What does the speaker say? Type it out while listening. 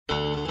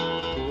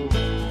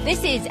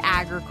This is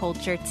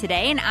Agriculture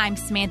Today, and I'm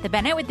Samantha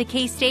Bennett with the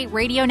K-State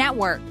Radio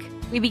Network.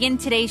 We begin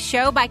today's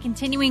show by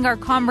continuing our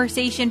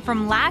conversation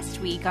from last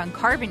week on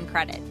carbon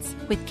credits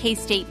with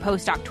K-State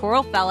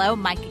post-doctoral fellow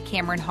Micah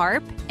Cameron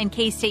Harp and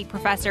K-State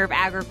professor of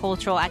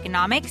agricultural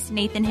economics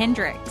Nathan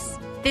Hendricks.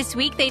 This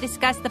week, they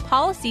discussed the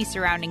policy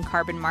surrounding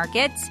carbon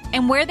markets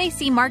and where they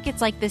see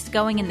markets like this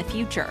going in the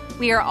future.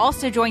 We are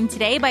also joined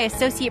today by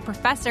Associate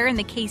Professor in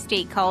the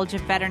K-State College of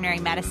Veterinary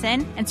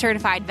Medicine and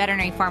Certified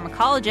Veterinary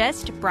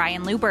Pharmacologist,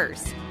 Brian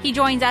Lubbers. He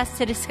joins us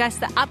to discuss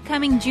the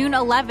upcoming June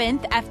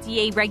 11th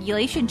FDA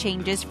regulation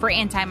changes for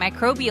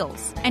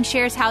antimicrobials and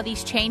shares how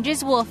these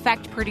changes will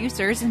affect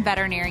producers and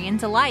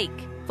veterinarians alike.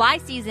 Fly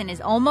season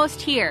is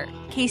almost here.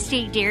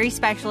 K-State dairy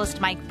specialist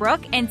Mike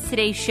Brook ends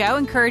today's show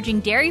encouraging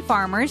dairy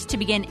farmers to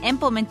begin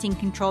implementing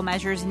control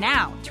measures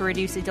now to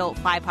reduce adult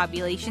fly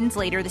populations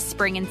later this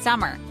spring and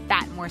summer.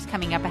 That and more is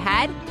coming up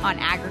ahead on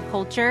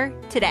Agriculture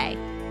Today.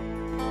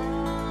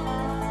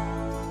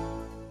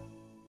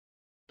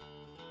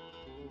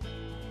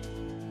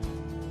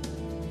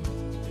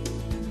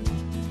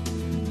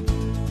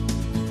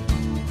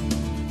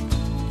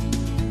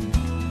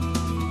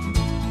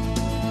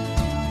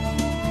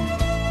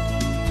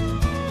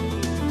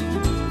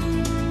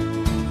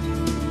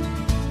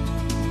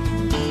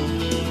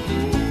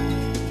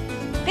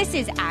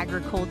 This is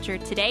Agriculture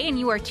Today, and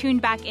you are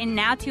tuned back in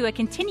now to a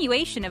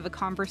continuation of a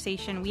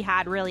conversation we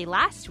had really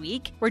last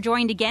week. We're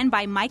joined again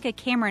by Micah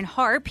Cameron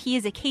Harp. He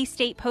is a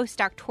K-State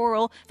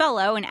postdoctoral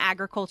fellow in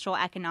agricultural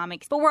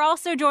economics. But we're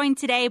also joined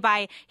today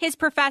by his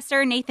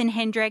professor, Nathan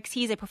Hendricks.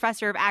 He's a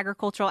professor of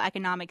agricultural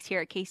economics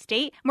here at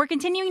K-State. We're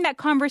continuing that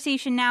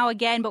conversation now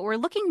again, but we're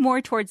looking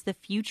more towards the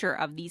future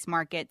of these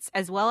markets,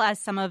 as well as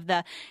some of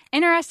the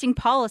interesting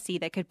policy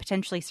that could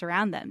potentially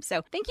surround them.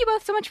 So thank you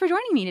both so much for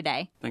joining me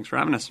today. Thanks for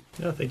having us.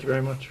 Yeah, thank you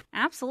very much.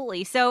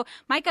 Absolutely. So,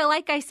 Micah,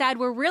 like I said,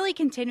 we're really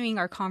continuing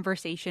our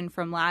conversation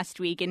from last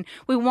week, and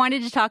we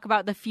wanted to talk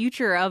about the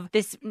future of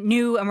this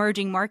new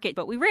emerging market,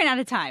 but we ran out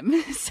of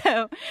time.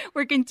 So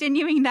we're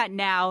continuing that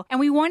now.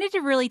 And we wanted to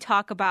really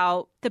talk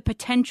about the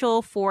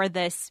potential for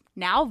this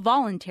now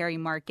voluntary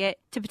market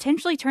to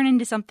potentially turn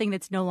into something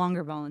that's no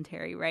longer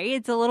voluntary, right?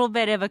 It's a little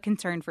bit of a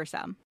concern for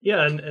some.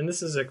 Yeah, and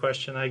this is a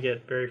question I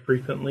get very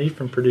frequently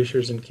from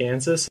producers in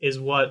Kansas, is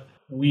what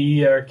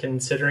we are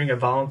considering a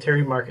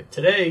voluntary market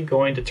today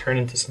going to turn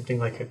into something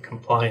like a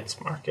compliance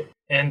market.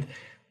 And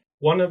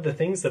one of the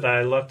things that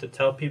I love to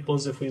tell people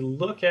is if we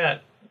look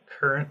at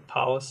current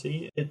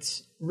policy,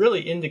 it's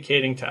really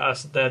indicating to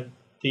us that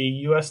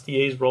the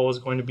USDA's role is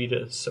going to be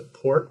to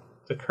support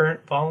the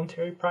current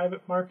voluntary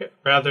private market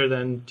rather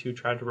than to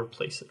try to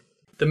replace it.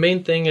 The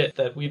main thing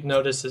that we've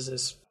noticed is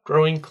this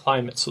Growing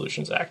Climate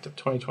Solutions Act of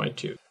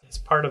 2022. It's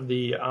part of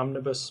the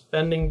omnibus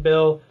spending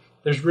bill.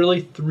 There's really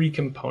three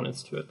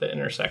components to it that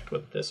intersect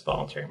with this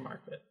voluntary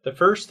market. The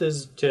first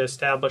is to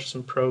establish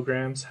some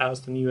programs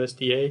housed in the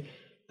USDA,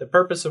 the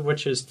purpose of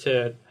which is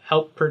to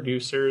help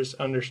producers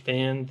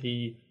understand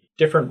the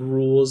different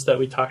rules that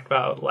we talked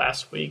about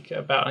last week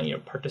about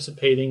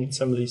participating in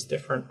some of these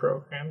different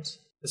programs.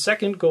 The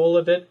second goal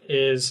of it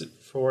is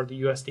for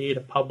the USDA to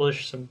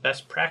publish some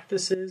best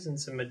practices and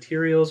some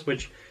materials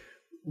which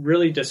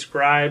really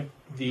describe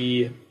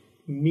the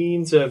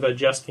means of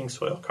adjusting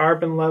soil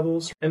carbon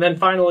levels. And then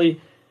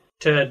finally,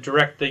 to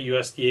direct the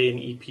USDA and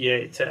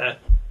EPA to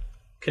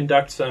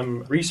conduct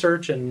some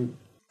research and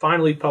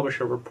finally publish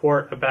a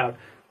report about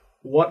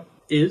what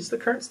is the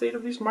current state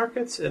of these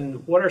markets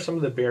and what are some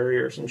of the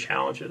barriers and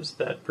challenges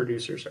that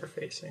producers are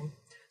facing.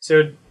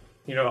 So,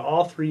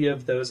 all three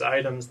of those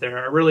items there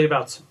are really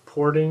about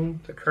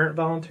supporting the current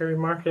voluntary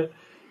market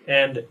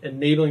and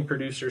enabling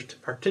producers to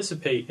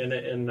participate in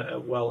it in a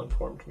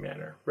well-informed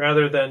manner,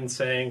 rather than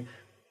saying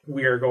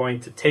we are going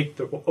to take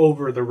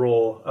over the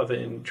role of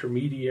an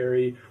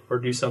intermediary or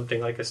do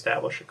something like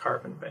establish a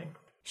carbon bank.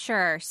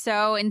 Sure.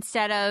 So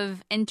instead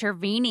of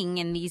intervening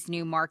in these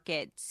new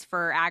markets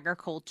for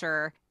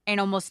agriculture and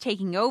almost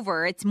taking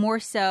over, it's more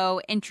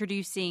so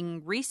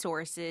introducing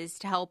resources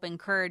to help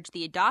encourage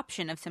the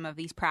adoption of some of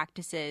these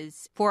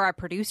practices for our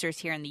producers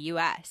here in the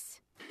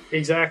U.S.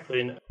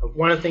 Exactly. And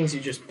one of the things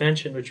you just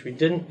mentioned, which we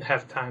didn't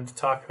have time to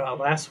talk about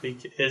last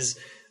week, is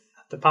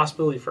the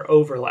possibility for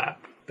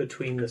overlap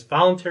between this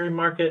voluntary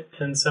market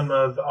and some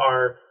of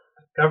our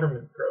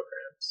government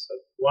programs. So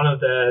one of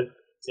the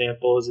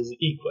examples is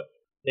EQIP.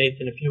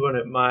 Nathan, if you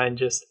wouldn't mind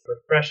just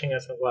refreshing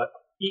us on what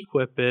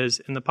EQIP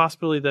is and the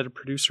possibility that a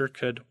producer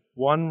could,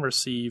 one,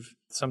 receive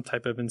some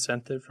type of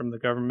incentive from the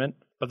government,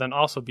 but then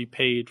also be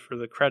paid for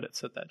the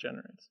credits that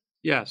generates.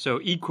 Yeah, so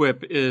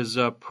EQIP is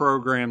a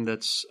program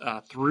that's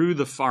through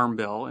the Farm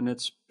Bill, and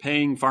it's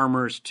paying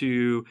farmers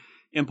to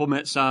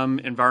implement some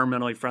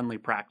environmentally friendly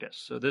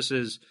practice. So this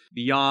is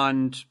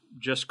beyond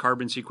just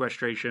carbon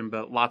sequestration,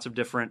 but lots of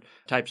different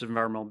types of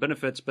environmental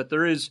benefits. But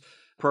there is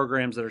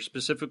programs that are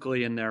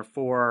specifically in there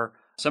for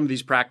some of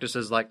these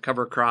practices like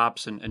cover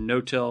crops and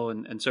no-till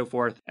and so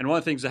forth. And one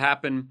of the things that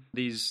happened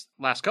these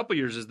last couple of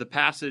years is the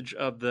passage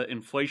of the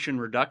Inflation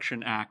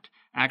Reduction Act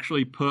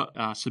actually put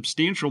a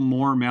substantial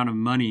more amount of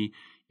money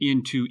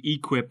into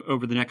EQIP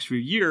over the next few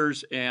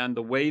years. And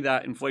the way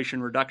that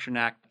Inflation Reduction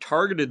Act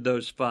targeted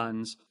those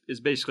funds is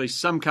basically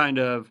some kind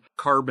of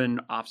carbon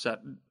offset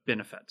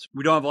benefits.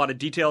 We don't have a lot of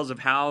details of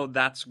how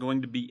that's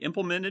going to be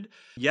implemented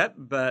yet,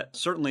 but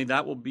certainly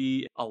that will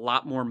be a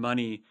lot more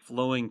money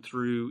flowing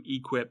through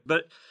EQIP.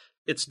 But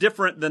it's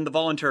different than the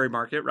voluntary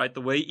market, right?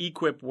 The way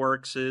EQIP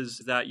works is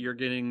that you're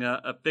getting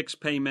a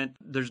fixed payment.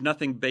 There's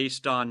nothing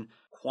based on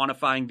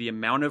quantifying the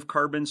amount of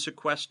carbon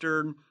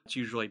sequestered. It's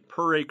usually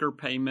per acre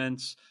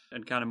payments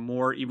and kind of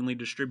more evenly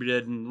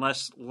distributed and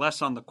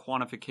less on the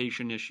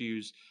quantification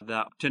issues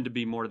that tend to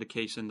be more the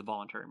case in the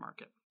voluntary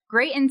market.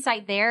 Great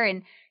insight there.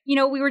 And,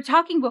 we were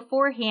talking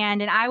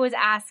beforehand and I was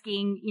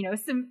asking,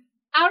 some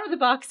out of the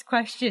box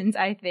questions,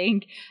 I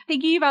think.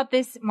 Thinking about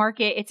this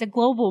market, it's a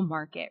global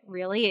market,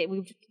 really.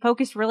 We've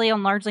focused really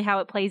on largely how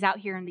it plays out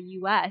here in the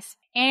US.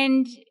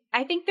 And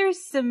I think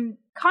there's some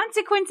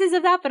consequences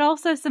of that, but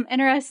also some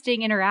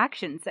interesting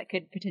interactions that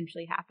could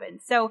potentially happen.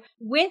 So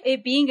with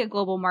it being a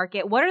global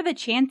market, what are the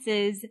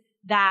chances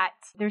that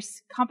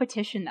there's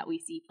competition that we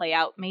see play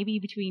out, maybe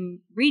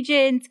between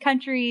regions,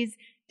 countries,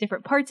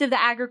 different parts of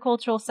the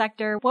agricultural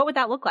sector? What would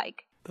that look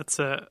like? That's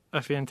a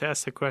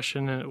fantastic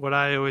question. And what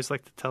I always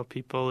like to tell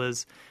people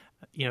is,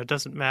 it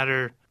doesn't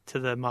matter to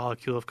the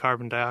molecule of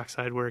carbon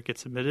dioxide where it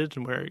gets emitted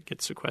and where it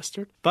gets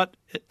sequestered, but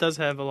it does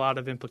have a lot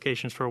of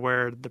implications for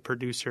where the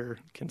producer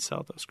can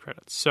sell those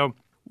credits. So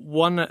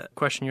one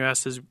question you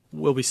asked is,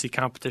 will we see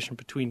competition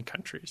between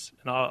countries?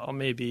 And I'll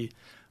maybe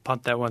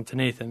punt that one to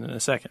Nathan in a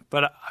second.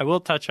 But I will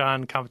touch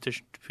on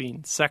competition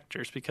between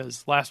sectors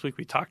because last week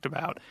we talked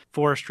about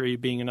forestry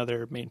being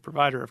another main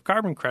provider of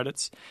carbon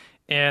credits.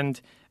 And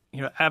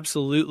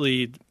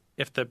absolutely,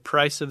 if the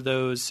price of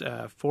those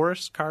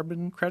forest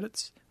carbon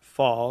credits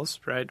falls,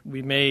 right,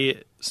 we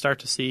may start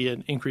to see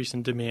an increase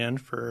in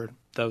demand for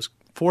those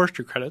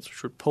forestry credits,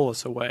 which would pull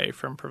us away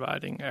from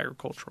providing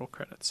agricultural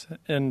credits.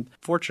 And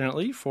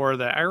fortunately for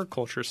the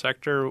agriculture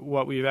sector,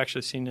 what we've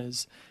actually seen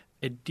is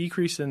a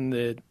decrease in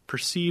the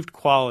perceived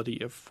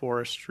quality of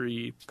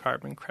forestry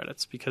carbon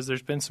credits because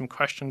there's been some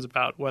questions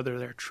about whether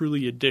they're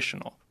truly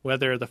additional,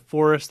 whether the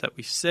forest that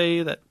we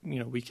say that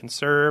we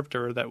conserved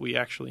or that we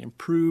actually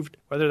improved,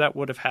 whether that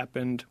would have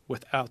happened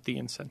without the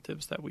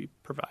incentives that we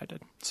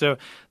provided. So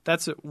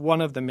that's one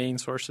of the main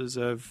sources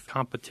of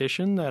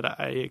competition that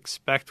I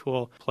expect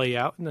will play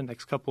out in the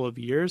next couple of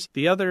years.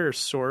 The other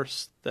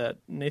source that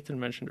Nathan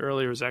mentioned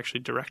earlier is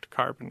actually direct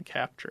carbon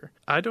capture.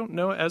 I don't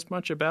know as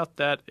much about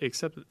that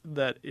except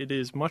that it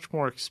is much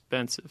more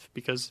expensive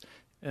because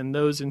in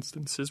those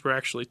instances we're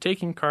actually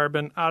taking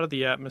carbon out of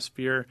the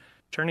atmosphere,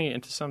 turning it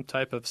into some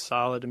type of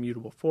solid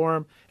immutable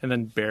form, and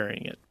then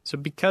burying it. So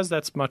because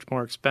that's much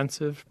more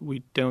expensive,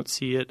 we don't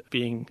see it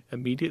being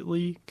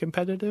immediately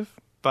competitive,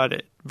 but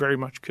it very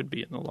much could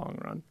be in the long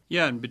run.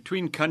 Yeah, and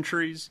between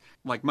countries,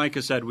 like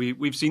Micah said,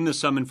 we've seen this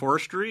some in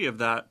forestry of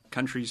that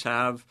countries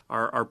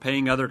are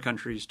paying other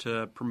countries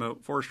to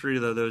promote forestry,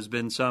 though there's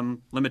been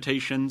some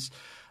limitations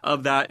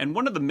of that. And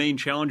one of the main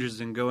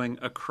challenges in going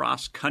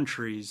across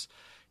countries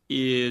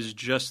is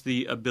just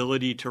the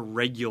ability to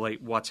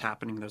regulate what's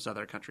happening in those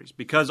other countries.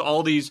 Because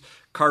all these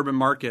carbon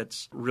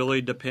markets really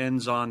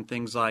depends on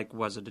things like,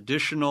 was it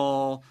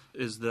additional?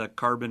 Is the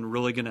carbon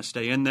really going to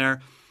stay in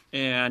there?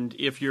 And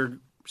if you're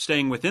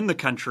staying within the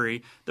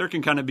country, there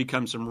can kind of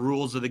become some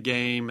rules of the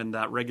game, and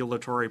that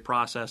regulatory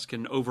process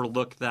can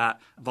overlook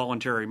that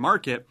voluntary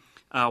market.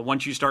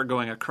 Once you start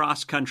going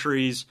across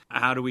countries,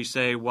 how do we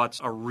say what's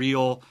a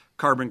real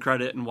carbon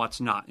credit and what's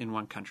not in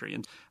one country?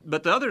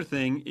 But the other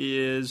thing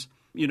is,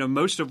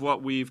 most of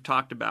what we've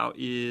talked about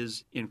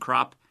is in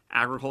crop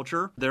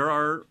agriculture. There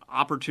are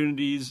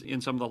opportunities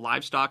in some of the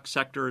livestock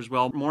sector as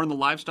well. More in the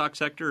livestock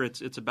sector,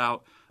 it's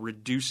about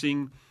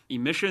reducing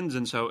emissions.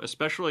 And so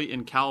especially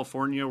in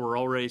California, we're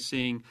already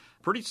seeing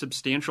pretty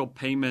substantial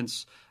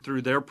payments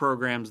through their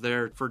programs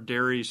there for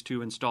dairies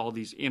to install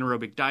these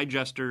anaerobic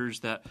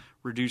digesters that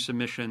reduce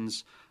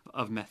emissions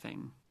of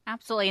methane.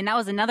 Absolutely. And that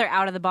was another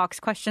out-of-the-box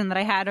question that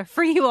I had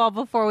for you all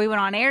before we went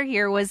on air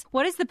here was,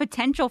 what is the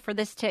potential for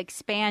this to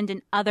expand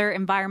in other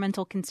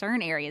environmental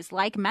concern areas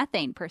like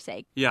methane per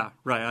se? Yeah,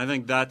 right. I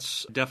think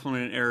that's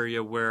definitely an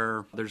area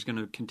where there's going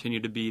to continue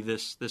to be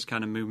this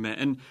kind of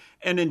movement.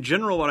 And in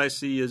general, what I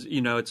see is,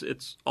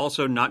 it's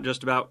also not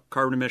just about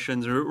carbon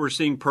emissions. We're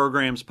seeing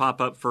programs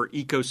pop up for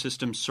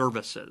ecosystem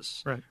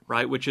services,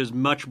 right, which is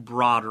much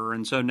broader.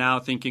 And so now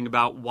thinking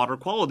about water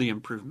quality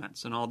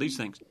improvements and all these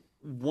things.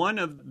 One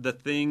of the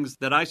things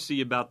that I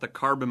see about the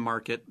carbon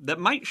market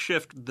that might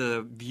shift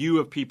the view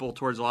of people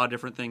towards a lot of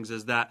different things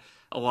is that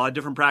a lot of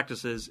different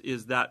practices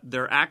is that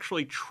they're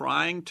actually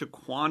trying to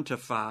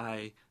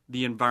quantify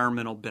the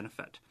environmental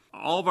benefit.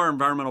 All of our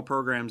environmental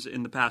programs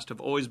in the past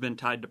have always been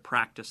tied to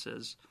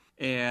practices.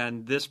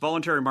 And this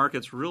voluntary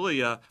market's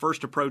really a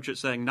first approach at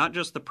saying not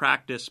just the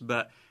practice,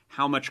 but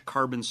how much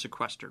carbon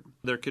sequestered.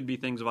 There could be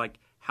things like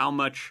how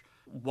much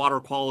water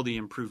quality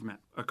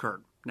improvement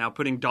occurred. Now,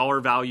 putting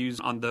dollar values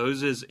on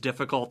those is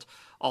difficult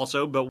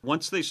also, but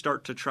once they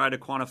start to try to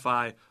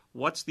quantify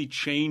what's the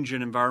change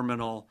in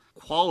environmental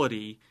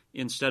quality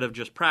instead of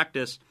just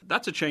practice,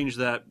 that's a change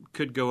that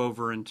could go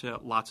over into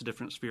lots of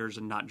different spheres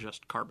and not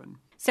just carbon.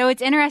 So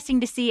it's interesting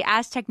to see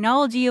as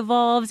technology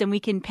evolves and we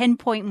can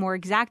pinpoint more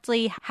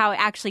exactly how it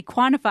actually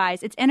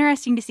quantifies, it's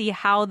interesting to see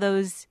how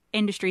those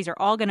industries are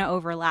all going to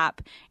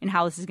overlap and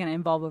how this is going to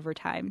evolve over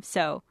time.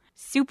 So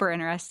super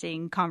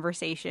interesting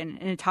conversation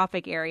in a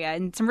topic area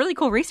and some really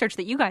cool research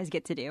that you guys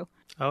get to do.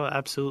 Oh,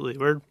 absolutely.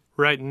 We're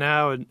right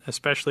now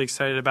especially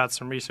excited about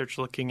some research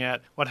looking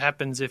at what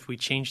happens if we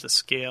change the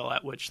scale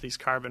at which these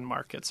carbon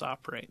markets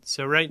operate.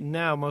 So right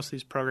now, most of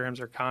these programs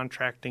are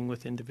contracting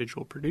with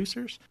individual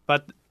producers,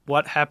 but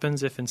what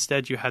happens if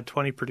instead you had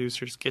 20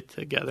 producers get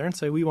together and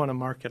say, we want to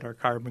market our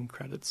carbon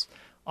credits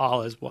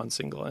all as one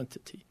single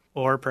entity?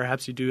 Or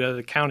perhaps you do it at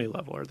the county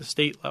level or the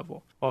state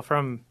level. Well,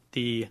 from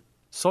the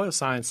soil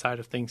science side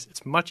of things,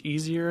 it's much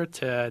easier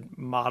to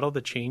model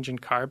the change in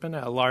carbon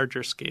at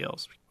larger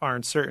scales. Our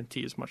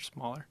uncertainty is much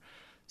smaller.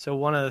 So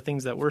one of the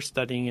things that we're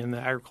studying in the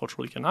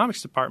agricultural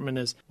economics department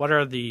is what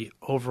are the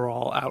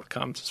overall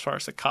outcomes as far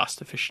as the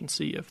cost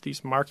efficiency of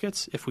these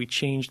markets if we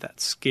change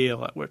that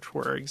scale at which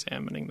we're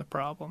examining the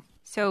problem.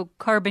 So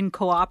carbon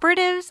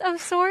cooperatives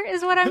of sort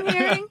is what I'm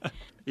hearing?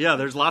 Yeah,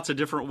 there's lots of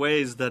different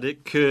ways that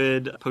it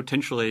could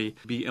potentially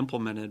be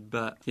implemented.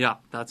 But yeah,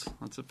 that's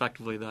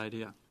effectively the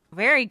idea.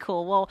 Very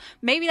cool. Well,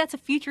 maybe that's a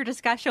future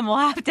discussion we'll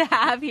have to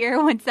have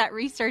here once that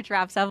research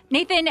wraps up.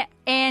 Nathan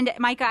and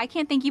Micah, I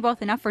can't thank you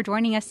both enough for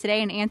joining us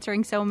today and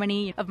answering so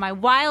many of my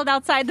wild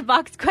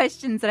outside-the-box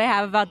questions that I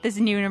have about this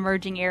new and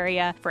emerging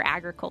area for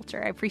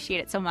agriculture. I appreciate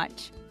it so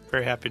much.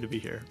 Very happy to be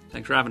here.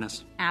 Thanks for having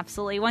us.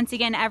 Absolutely. Once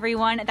again,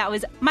 everyone, that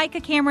was Micah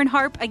Cameron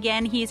Harp.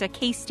 Again, he's a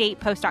K-State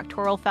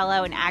postdoctoral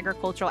fellow in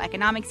agricultural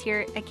economics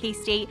here at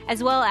K-State,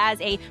 as well as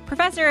a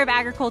professor of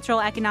agricultural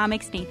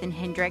economics, Nathan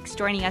Hendricks,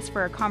 joining us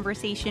for a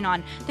conversation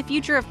on the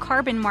future of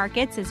carbon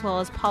markets as well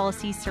as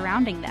policies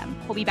surrounding them.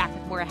 We'll be back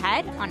with more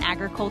ahead on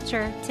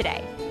Agriculture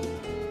Today.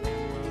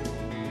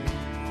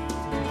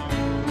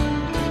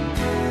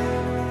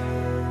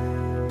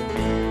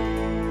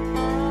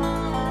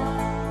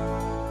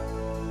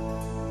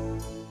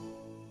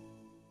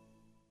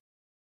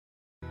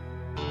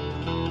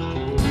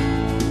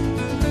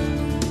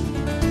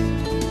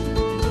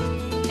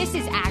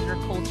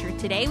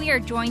 Today, we are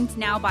joined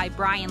now by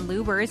Brian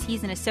Lubbers.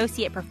 He's an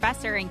associate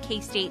professor in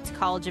K-State's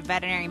College of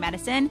Veterinary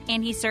Medicine,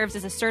 and he serves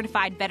as a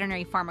certified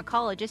veterinary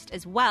pharmacologist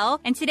as well.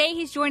 And today,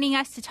 he's joining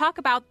us to talk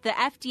about the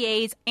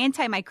FDA's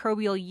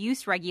antimicrobial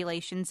use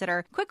regulations that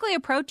are quickly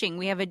approaching.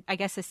 We have,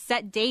 a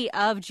set date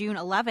of June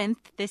 11th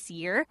this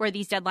year, where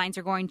these deadlines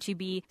are going to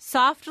be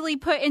softly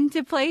put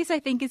into place, I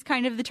think is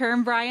kind of the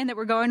term, Brian, that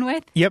we're going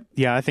with. Yep.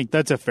 Yeah, I think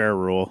that's a fair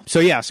rule.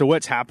 So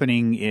what's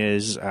happening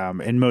is,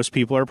 and most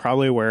people are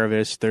probably aware of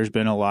this, there's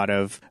been a lot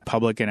of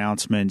public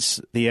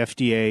announcements. The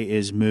FDA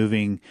is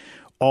moving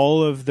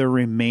all of the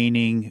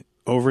remaining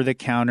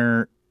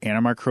over-the-counter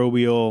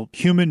antimicrobial,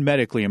 human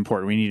medically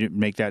important, we need to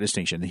make that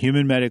distinction. The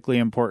human medically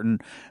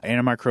important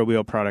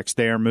antimicrobial products,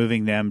 they are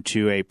moving them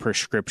to a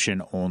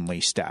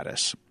prescription-only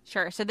status.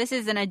 Sure. So this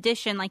is an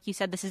addition, like you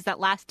said, this is that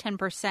last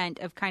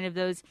 10% of kind of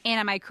those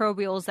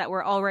antimicrobials that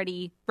were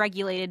already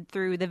regulated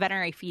through the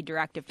veterinary feed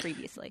directive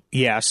previously.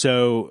 Yeah.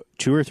 So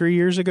 2 or 3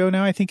 years ago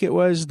now, I think it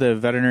was, the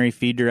veterinary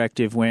feed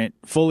directive went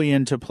fully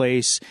into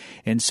place.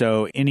 And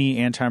so any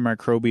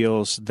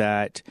antimicrobials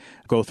that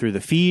go through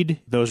the feed,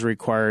 those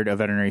required a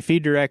veterinary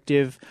feed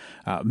directive.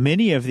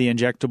 Many of the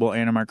injectable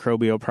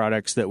antimicrobial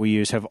products that we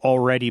use have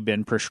already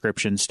been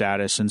prescription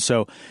status. And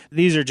so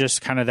these are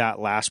just kind of that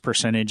last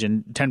percentage,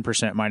 and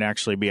 10% might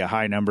actually be a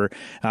high number.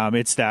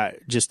 It's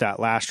that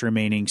last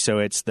remaining. So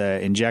it's the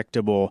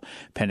injectable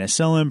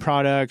penicillin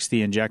products,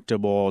 the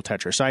injectable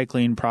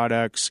tetracycline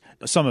products,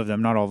 some of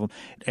them, not all of them,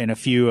 and a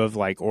few of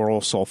like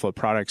oral sulfa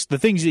products, the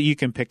things that you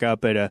can pick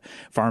up at a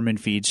farm and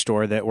feed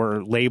store that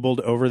were labeled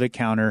over the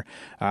counter.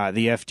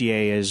 The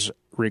FDA is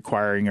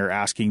requiring or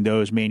asking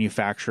those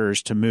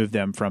manufacturers to move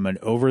them from an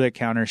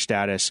over-the-counter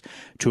status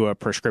to a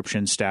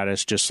prescription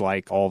status, just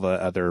like all the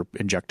other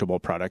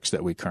injectable products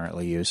that we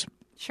currently use.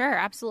 Sure,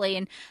 absolutely.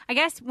 And I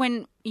guess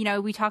when,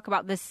 we talk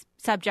about this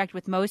subject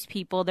with most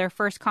people, their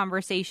first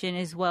conversation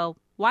is, well,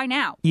 why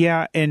now?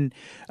 Yeah, and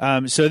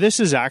so this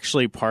is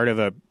actually part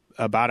of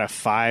about a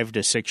 5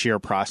 to 6 year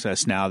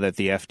process now that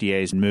the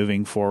FDA is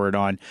moving forward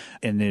on.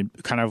 And then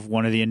kind of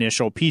one of the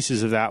initial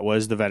pieces of that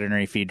was the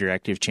veterinary feed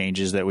directive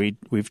changes that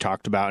we've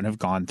talked about and have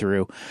gone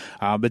through.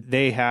 But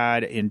they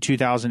had in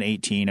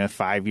 2018 a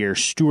 5-year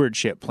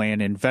stewardship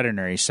plan in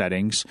veterinary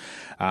settings.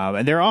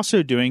 And they're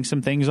also doing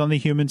some things on the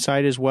human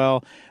side as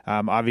well.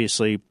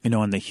 Obviously,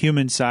 on the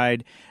human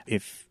side,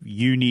 if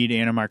you need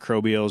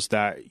antimicrobials,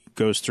 that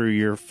goes through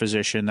your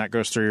physician, that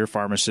goes through your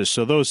pharmacist.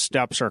 So those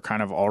steps are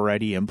kind of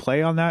already in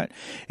play on that.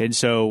 And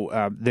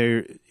so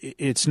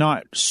it's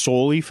not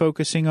solely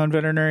focusing on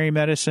veterinary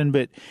medicine,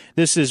 but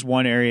this is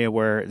one area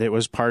where it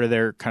was part of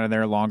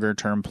their longer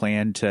term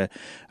plan to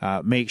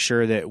make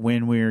sure that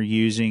when we're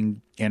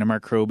using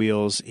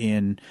antimicrobials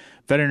in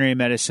veterinary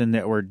medicine,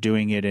 that we're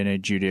doing it in a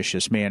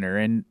judicious manner.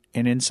 And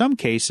in some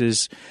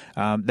cases,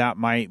 that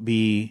might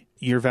be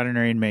your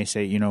veterinarian may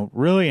say,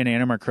 really an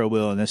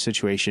antimicrobial in this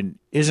situation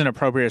isn't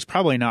appropriate. It's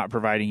probably not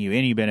providing you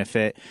any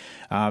benefit.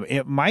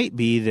 It might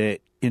be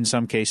that in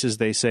some cases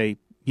they say,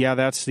 yeah,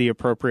 that's the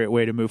appropriate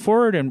way to move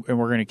forward, and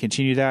we're going to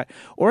continue that.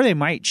 Or they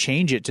might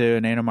change it to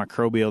an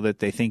antimicrobial that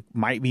they think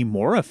might be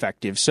more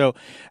effective. So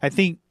I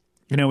think,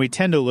 we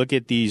tend to look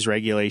at these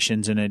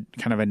regulations in a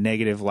kind of a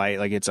negative light,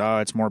 like it's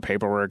more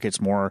paperwork, it's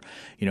more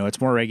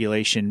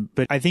regulation.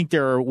 But I think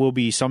there will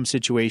be some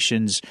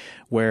situations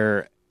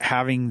where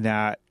having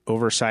that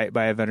oversight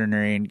by a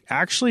veterinarian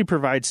actually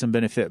provides some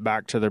benefit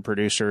back to the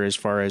producer as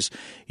far as,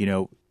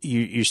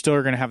 you still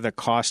are going to have the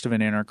cost of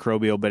an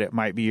antimicrobial, but it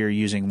might be you're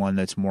using one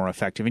that's more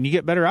effective and you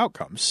get better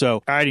outcomes.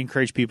 So I'd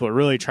encourage people to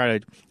really try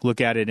to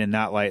look at it in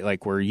that light,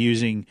 like we're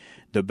using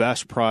the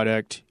best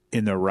product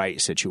in the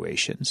right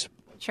situations.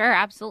 Sure,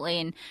 absolutely.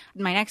 And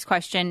my next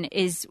question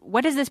is,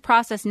 what is this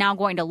process now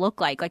going to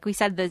look like? Like we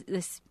said,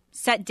 this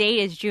set date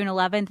is June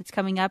 11th. It's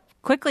coming up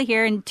quickly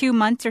here in 2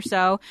 months or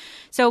so.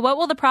 So what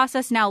will the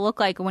process now look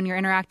like when you're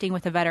interacting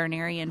with a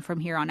veterinarian from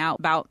here on out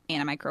about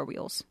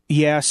antimicrobials?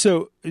 Yeah,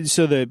 so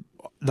the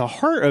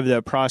heart of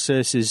the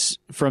process is,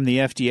 from the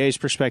FDA's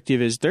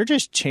perspective, is they're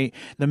just the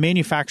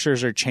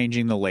manufacturers are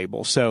changing the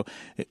label. So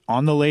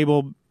on the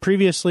label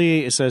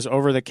previously it says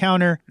over the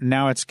counter.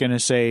 Now it's going to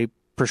say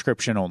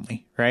prescription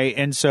only, right?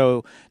 And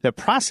so the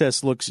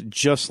process looks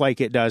just like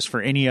it does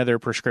for any other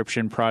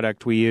prescription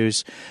product we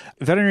use.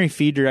 Veterinary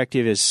feed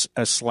directive is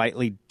a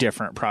slightly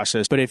different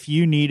process, but if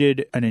you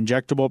needed an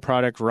injectable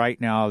product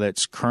right now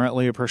that's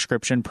currently a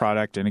prescription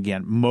product, and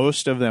again,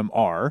 most of them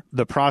are,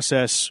 the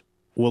process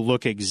will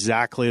look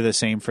exactly the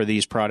same for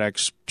these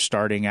products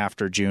starting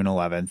after June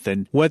 11th.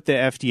 And what the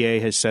FDA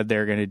has said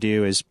they're going to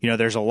do is,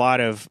 there's a lot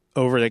of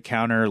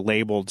over-the-counter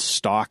labeled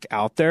stock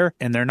out there,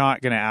 and they're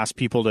not going to ask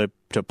people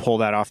to pull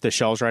that off the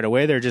shelves right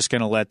away. They're just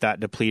going to let that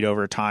deplete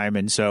over time.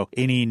 And so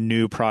any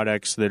new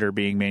products that are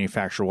being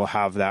manufactured will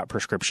have that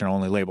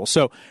prescription-only label.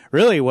 So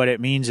really what it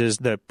means is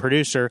the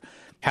producer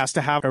has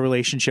to have a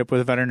relationship with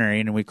a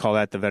veterinarian, and we call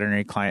that the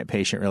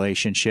veterinary-client-patient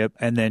relationship.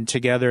 And then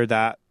together,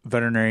 that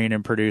veterinarian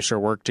and producer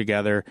work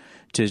together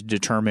to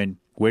determine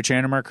which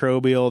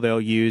antimicrobial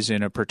they'll use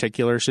in a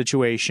particular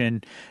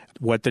situation,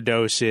 what the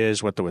dose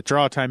is, what the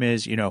withdrawal time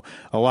is, a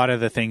lot of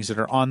the things that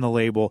are on the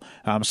label.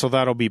 So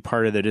that'll be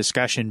part of the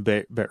discussion.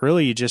 But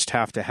really, you just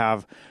have to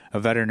have a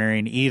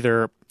veterinarian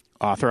either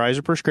authorize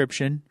a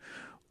prescription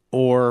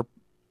or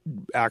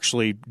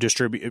actually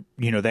distribute,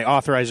 they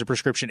authorize a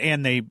prescription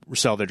and they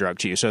sell the drug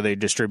to you. So they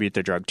distribute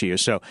the drug to you.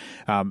 So,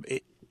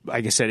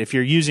 like I said, if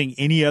you're using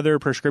any other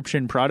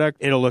prescription product,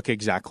 it'll look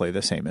exactly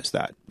the same as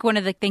that. One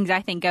of the things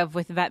I think of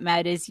with vet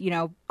med is,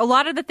 a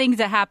lot of the things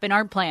that happen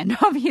aren't planned,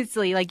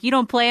 obviously. Like, you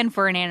don't plan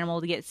for an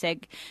animal to get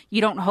sick. You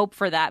don't hope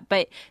for that.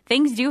 But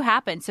things do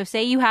happen. So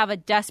say you have a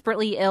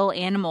desperately ill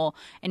animal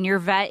and your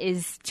vet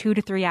is 2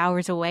 to 3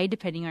 hours away,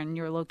 depending on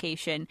your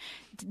location.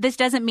 This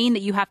doesn't mean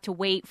that you have to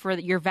wait for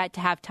your vet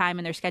to have time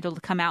in their schedule to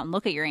come out and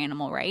look at your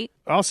animal, right?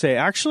 I'll say,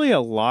 actually, a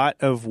lot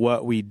of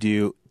what we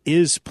do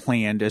is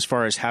planned as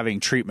far as having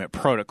treatment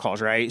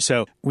protocols, right?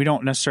 So we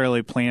don't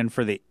necessarily plan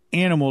for the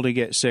animal to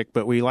get sick,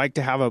 but we like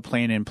to have a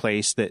plan in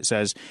place that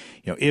says,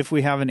 if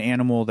we have an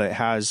animal that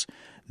has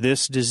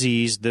this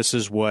disease, this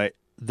is what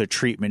the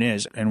treatment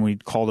is. And we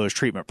call those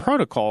treatment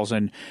protocols,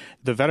 and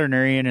the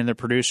veterinarian and the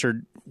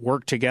producer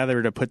work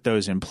together to put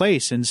those in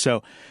place. And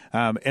so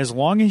as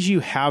long as you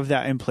have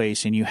that in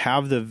place and you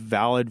have the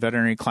valid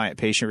veterinary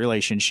client-patient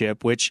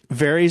relationship, which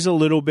varies a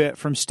little bit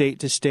from state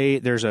to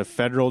state, there's a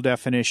federal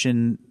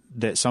definition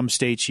that some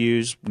states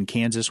use. In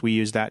Kansas, we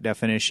use that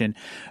definition.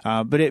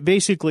 But it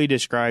basically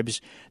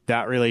describes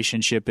that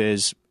relationship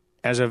as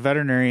a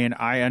veterinarian,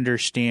 I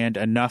understand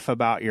enough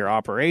about your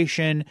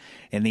operation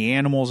and the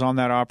animals on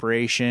that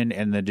operation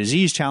and the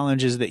disease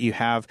challenges that you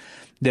have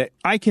that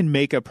I can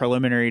make a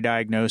preliminary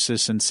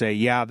diagnosis and say,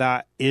 yeah,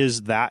 that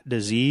is that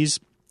disease.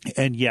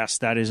 And yes,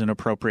 that is an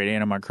appropriate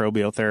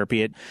antimicrobial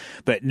therapy.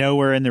 But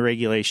nowhere in the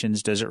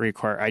regulations does it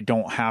require, I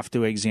don't have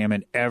to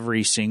examine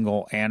every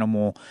single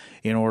animal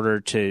in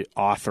order to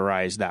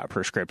authorize that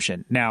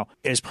prescription. Now,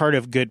 as part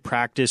of good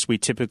practice, we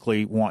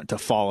typically want to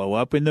follow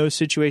up in those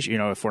situations.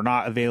 If we're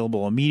not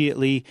available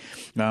immediately,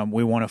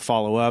 we want to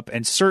follow up.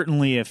 And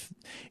certainly if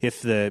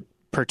the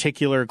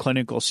particular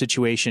clinical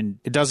situation,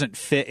 it doesn't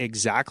fit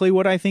exactly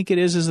what I think it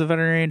is as the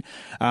veterinarian,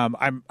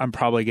 I'm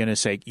probably going to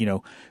say,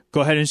 go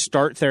ahead and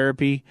start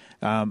therapy,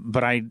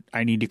 but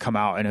I need to come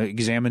out and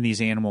examine these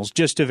animals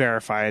just to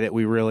verify that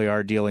we really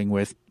are dealing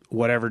with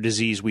whatever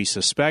disease we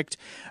suspect.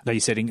 Like you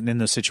said, in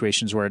those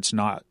situations where it's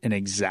not an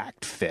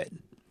exact fit.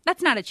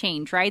 That's not a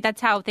change, right?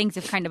 That's how things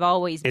have kind of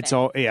always been.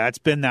 It's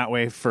been that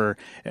way for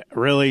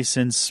really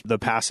since the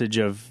passage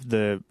of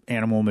the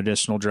Animal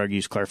Medicinal Drug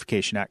Use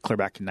Clarification Act clear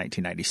back in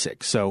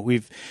 1996. So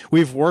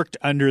we've worked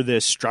under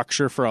this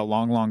structure for a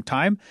long, long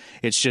time.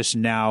 It's just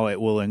now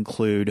it will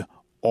include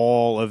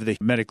all of the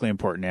medically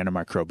important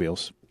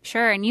antimicrobials.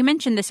 Sure. And you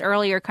mentioned this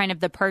earlier, kind of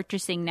the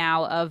purchasing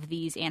now of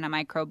these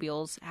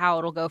antimicrobials, how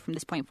it'll go from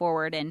this point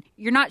forward. And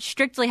you're not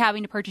strictly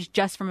having to purchase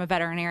just from a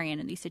veterinarian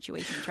in these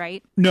situations,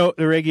 right? No,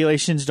 the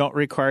regulations don't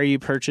require you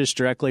purchase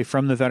directly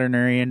from the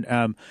veterinarian.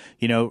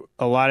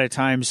 A lot of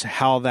times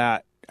how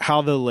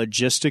the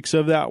logistics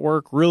of that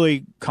work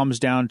really comes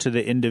down to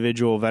the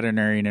individual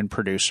veterinarian and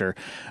producer.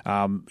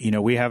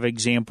 We have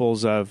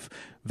examples of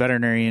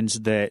veterinarians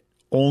that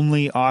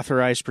only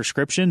authorize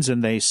prescriptions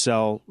and they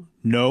sell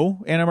no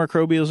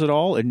antimicrobials at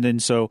all. And then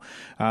so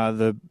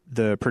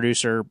the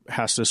producer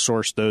has to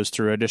source those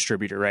through a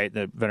distributor, right?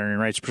 The veterinarian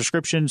writes a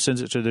prescription,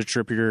 sends it to the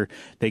distributor,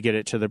 they get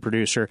it to the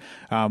producer.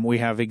 We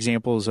have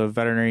examples of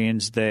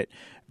veterinarians that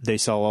they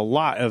sell a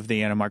lot of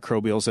the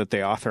antimicrobials that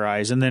they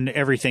authorize and then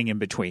everything in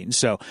between.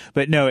 So,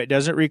 but no, it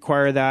doesn't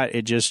require that.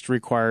 It just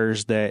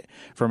requires that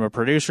from a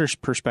producer's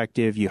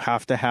perspective, you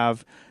have to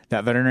have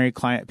that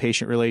veterinary-client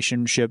patient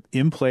relationship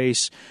in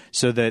place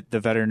so that the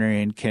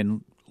veterinarian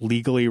can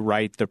legally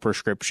write the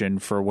prescription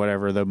for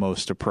whatever the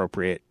most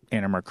appropriate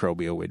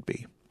antimicrobial would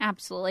be.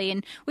 Absolutely.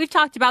 And we've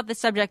talked about this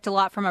subject a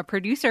lot from a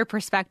producer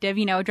perspective,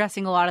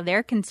 addressing a lot of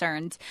their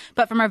concerns.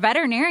 But from a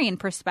veterinarian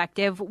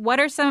perspective, what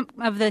are some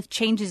of the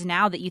changes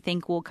now that you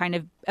think will kind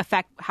of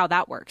affect how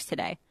that works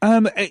today?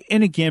 And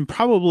again,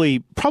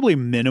 probably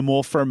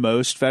minimal for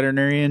most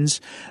veterinarians.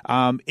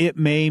 It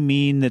may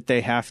mean that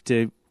they have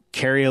to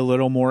carry a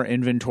little more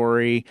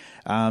inventory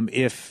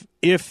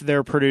if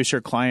their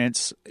producer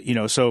clients,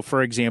 so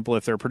for example,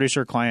 if their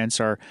producer clients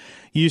are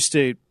used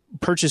to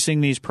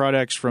purchasing these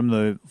products from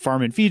the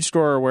farm and feed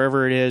store or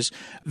wherever it is,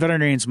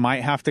 veterinarians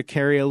might have to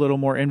carry a little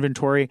more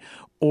inventory,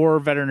 or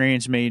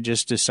veterinarians may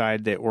just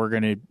decide that we're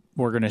going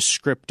to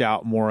script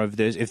out more of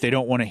this. If they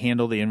don't want to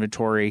handle the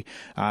inventory,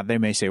 they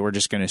may say we're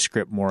just going to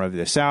script more of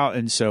this out.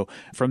 And so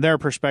from their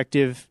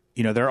perspective,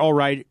 they're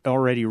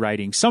already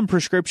writing some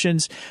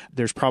prescriptions.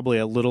 There's probably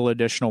a little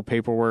additional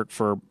paperwork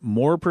for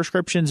more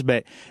prescriptions.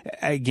 But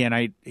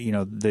again,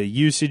 the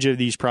usage of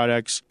these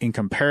products in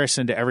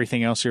comparison to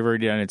everything else you've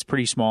already done, it's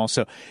pretty small.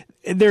 So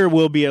there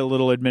will be a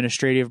little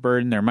administrative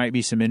burden. There might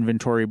be some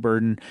inventory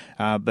burden.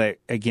 But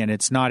again,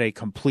 it's not a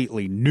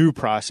completely new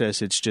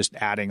process. It's just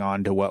adding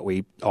on to what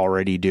we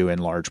already do in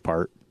large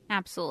part.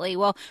 Absolutely.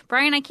 Well,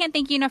 Brian, I can't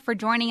thank you enough for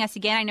joining us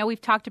again. I know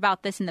we've talked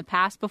about this in the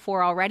past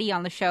before already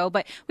on the show,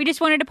 but we just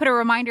wanted to put a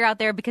reminder out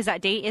there because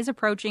that date is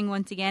approaching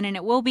once again, and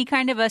it will be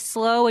kind of a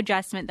slow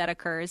adjustment that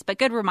occurs, but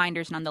good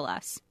reminders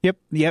nonetheless. Yep.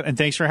 And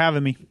thanks for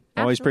having me.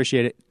 Always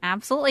appreciate it.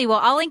 Absolutely. Well,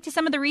 I'll link to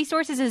some of the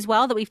resources as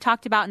well that we've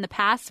talked about in the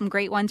past, some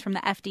great ones from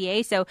the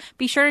FDA. So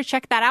be sure to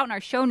check that out in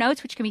our show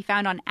notes, which can be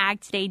found on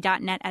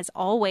agtoday.net as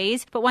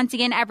always. But once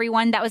again,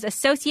 everyone, that was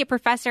Associate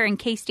Professor in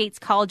K-State's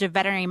College of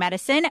Veterinary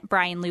Medicine,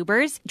 Brian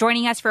Lubbers,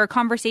 joining us for a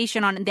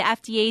conversation on the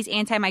FDA's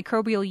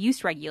antimicrobial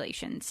use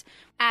regulations.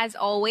 As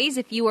always,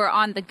 if you are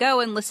on the go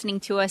and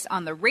listening to us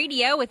on the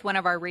radio with one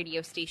of our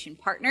radio station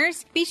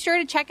partners, be sure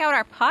to check out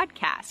our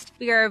podcast.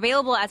 We are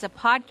available as a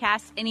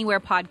podcast anywhere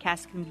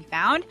podcasts can be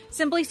found.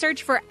 Simply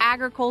search for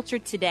Agriculture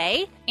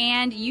Today,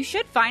 and you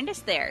should find us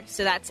there.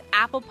 So that's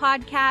Apple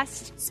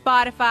Podcasts,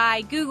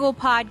 Spotify, Google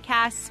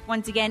Podcasts,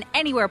 once again,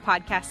 anywhere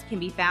podcasts can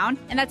be found.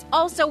 And that's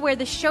also where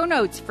the show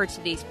notes for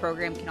today's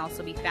program can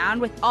also be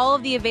found, with all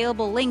of the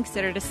available links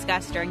that are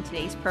discussed during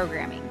today's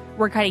programming.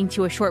 We're cutting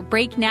to a short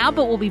break now,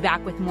 but we'll be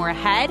back with more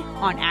ahead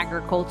on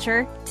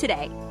Agriculture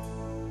Today.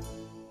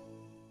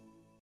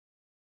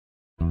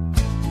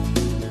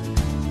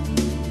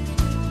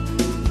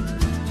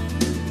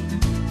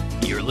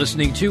 You're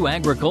listening to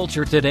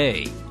Agriculture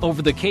Today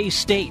over the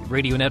K-State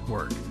Radio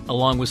Network.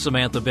 Along with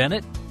Samantha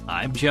Bennett,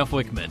 I'm Jeff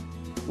Wickman.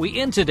 We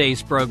end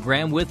today's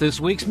program with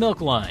this week's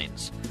milk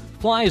lines.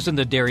 Flies in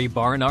the dairy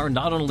barn are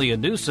not only a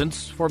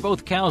nuisance for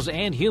both cows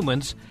and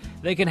humans,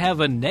 they can have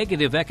a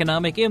negative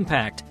economic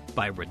impact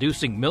by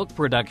reducing milk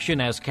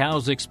production as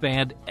cows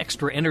expand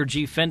extra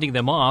energy fending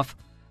them off,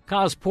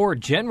 cause poor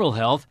general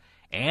health,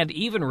 and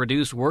even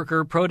reduce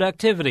worker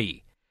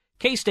productivity.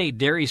 K-State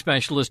dairy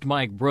specialist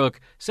Mike Brook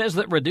says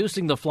that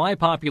reducing the fly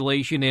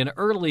population in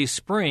early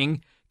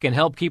spring can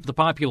help keep the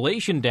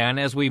population down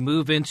as we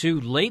move into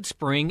late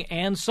spring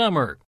and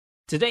summer.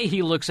 Today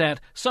he looks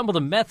at some of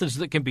the methods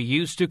that can be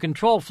used to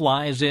control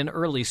flies in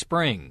early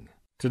spring.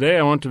 Today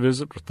I want to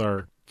visit with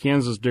our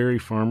Kansas dairy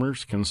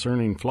farmers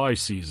concerning fly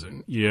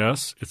season.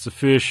 Yes, it's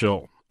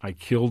official. I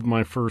killed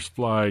my first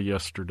fly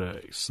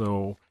yesterday,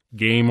 so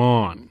game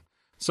on.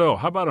 So,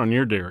 how about on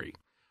your dairy?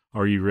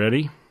 Are you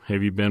ready?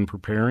 Have you been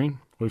preparing?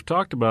 We've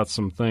talked about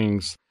some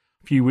things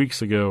a few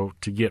weeks ago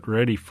to get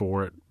ready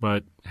for it,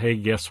 but hey,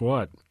 guess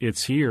what?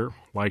 It's here,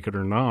 like it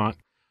or not,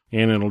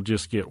 and it'll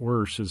just get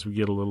worse as we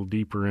get a little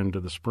deeper into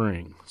the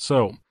spring.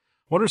 So,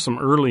 what are some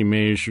early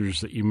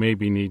measures that you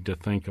maybe need to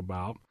think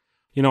about?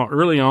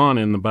 Early on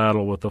in the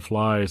battle with the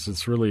flies,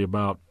 it's really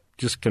about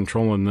just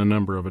controlling the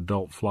number of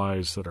adult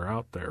flies that are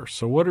out there.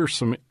 So what are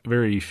some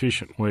very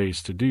efficient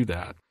ways to do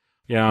that?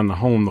 Yeah, in the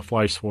home, the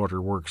fly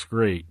swatter works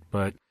great,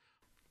 but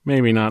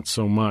maybe not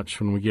so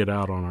much when we get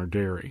out on our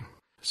dairy.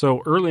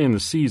 So early in the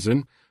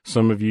season,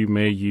 Some of you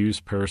may use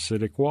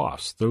parasitic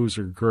wasps. Those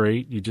are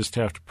great. You just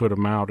have to put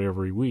them out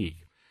every week.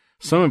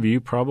 Some of you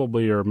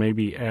probably are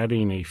maybe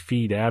adding a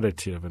feed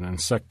additive, an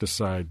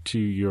insecticide, to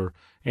your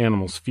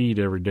animal's feed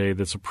every day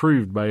that's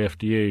approved by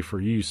FDA for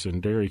use in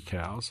dairy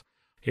cows.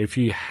 If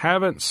you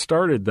haven't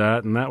started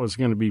that and that was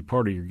going to be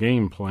part of your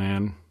game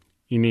plan,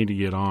 you need to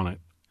get on it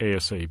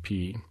ASAP.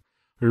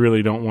 We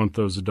really don't want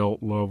those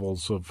adult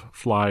levels of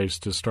flies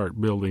to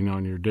start building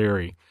on your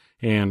dairy,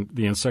 and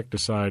the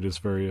insecticide is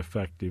very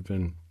effective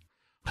in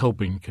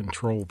helping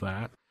control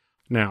that.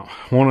 Now,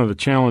 one of the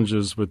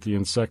challenges with the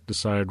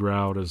insecticide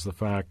route is the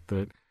fact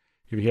that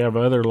if you have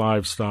other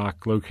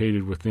livestock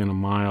located within a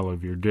mile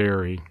of your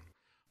dairy,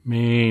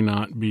 may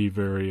not be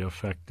very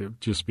effective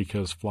just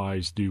because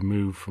flies do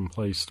move from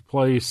place to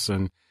place,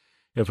 and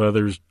if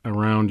others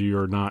around you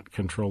are not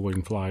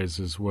controlling flies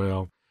as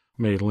well,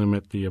 may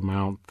limit the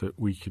amount that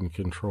we can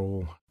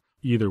control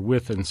either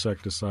with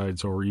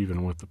insecticides or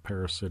even with the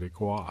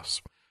parasitic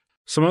wasp.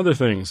 Some other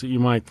things that you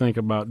might think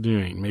about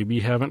doing. Maybe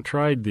you haven't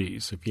tried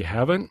these. If you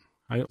haven't,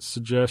 I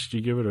suggest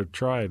you give it a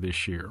try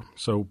this year.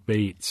 So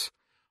baits.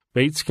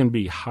 Baits can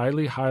be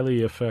highly,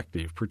 highly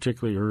effective,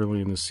 particularly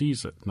early in the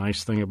season.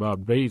 Nice thing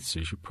about baits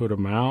is you put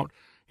them out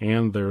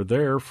and they're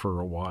there for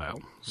a while.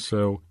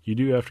 So you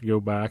do have to go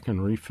back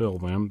and refill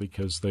them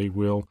because they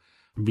will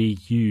be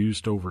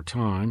used over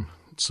time.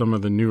 Some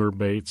of the newer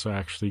baits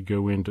actually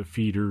go into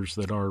feeders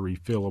that are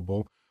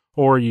refillable,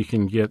 or you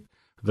can get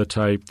the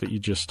type that you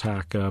just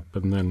tack up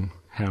and then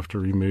have to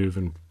remove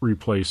and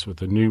replace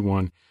with a new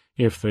one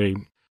if they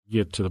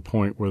get to the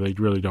point where they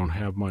really don't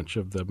have much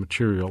of the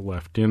material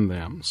left in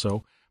them.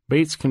 So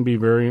baits can be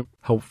very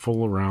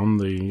helpful around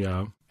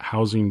the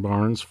housing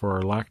barns for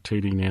our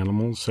lactating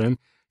animals and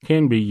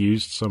can be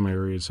used some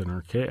areas in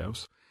our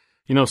calves.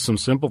 You know, some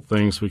simple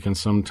things we can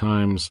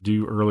sometimes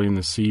do early in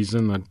the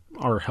season that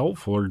are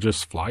helpful are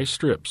just fly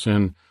strips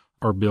in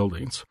our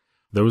buildings.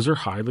 Those are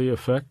highly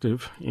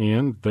effective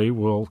and they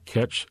will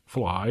catch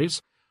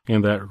flies,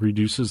 and that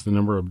reduces the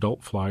number of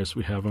adult flies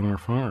we have on our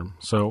farm.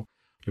 So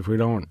if we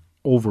don't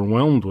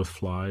overwhelmed with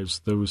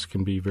flies, those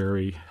can be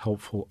very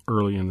helpful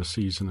early in the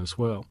season as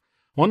well.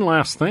 One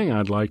last thing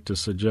I'd like to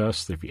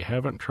suggest, if you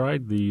haven't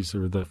tried these,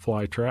 are the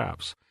fly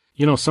traps.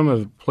 You know, some of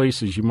the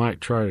places you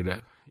might try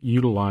to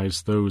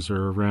utilize those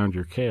are around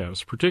your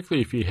calves,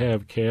 particularly if you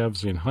have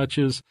calves in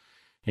hutches,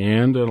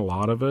 and a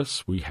lot of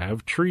us, we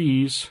have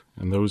trees,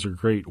 and those are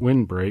great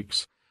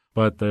windbreaks,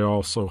 but they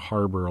also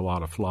harbor a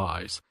lot of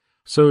flies.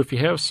 So if you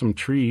have some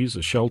trees,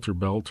 a shelter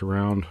belt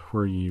around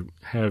where you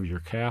have your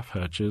calf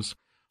hutches,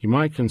 you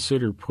might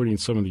consider putting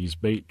some of these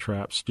bait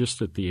traps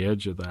just at the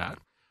edge of that.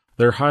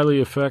 They're highly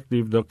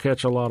effective. They'll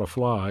catch a lot of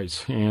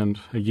flies. And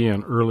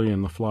again, early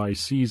in the fly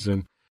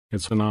season,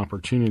 it's an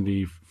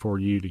opportunity for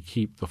you to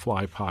keep the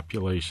fly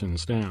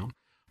populations down.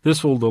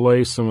 This will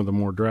delay some of the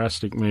more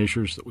drastic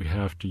measures that we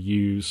have to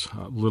use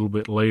a little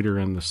bit later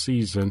in the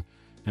season.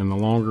 And the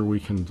longer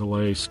we can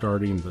delay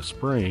starting the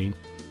spraying,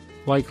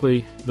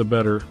 likely the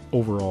better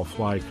overall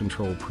fly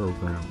control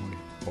program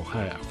we will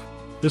have.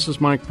 This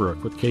is Mike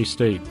Brook with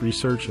K-State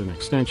Research and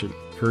Extension,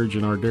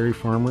 encouraging our dairy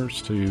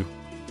farmers to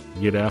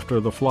get after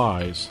the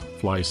flies.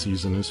 Fly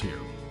season is here.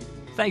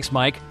 Thanks,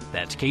 Mike.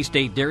 That's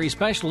K-State Dairy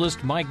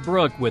Specialist Mike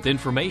Brook with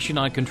information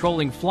on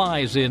controlling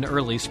flies in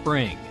early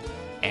spring.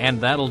 And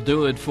that'll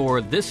do it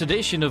for this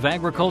edition of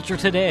Agriculture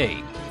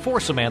Today. For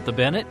Samantha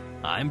Bennett,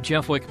 I'm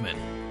Jeff Wickman.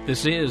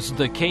 This is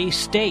the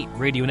K-State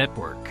Radio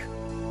Network.